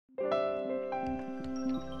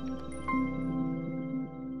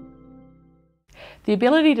The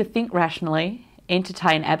ability to think rationally,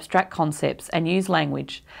 entertain abstract concepts and use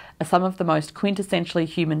language are some of the most quintessentially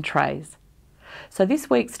human traits. So this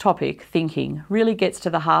week's topic, thinking, really gets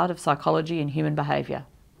to the heart of psychology and human behaviour.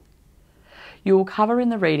 You will cover in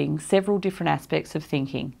the reading several different aspects of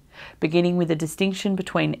thinking, beginning with a distinction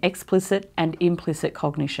between explicit and implicit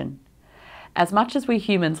cognition. As much as we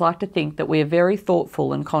humans like to think that we are very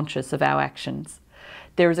thoughtful and conscious of our actions,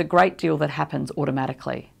 there is a great deal that happens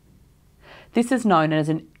automatically. This is known as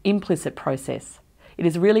an implicit process. It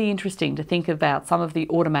is really interesting to think about some of the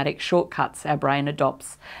automatic shortcuts our brain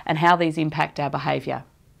adopts and how these impact our behaviour.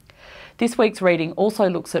 This week's reading also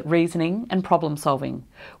looks at reasoning and problem solving,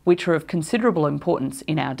 which are of considerable importance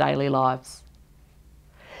in our daily lives.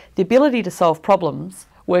 The ability to solve problems,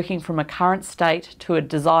 working from a current state to a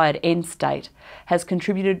desired end state, has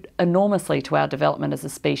contributed enormously to our development as a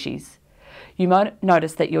species. You might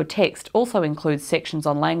notice that your text also includes sections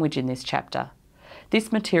on language in this chapter.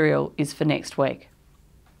 This material is for next week.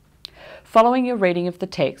 Following your reading of the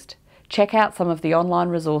text, check out some of the online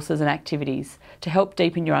resources and activities to help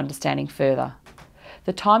deepen your understanding further.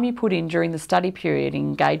 The time you put in during the study period in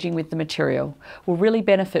engaging with the material will really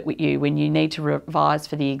benefit you when you need to revise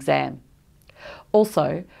for the exam.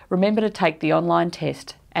 Also, remember to take the online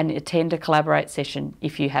test and attend a Collaborate session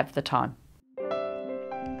if you have the time.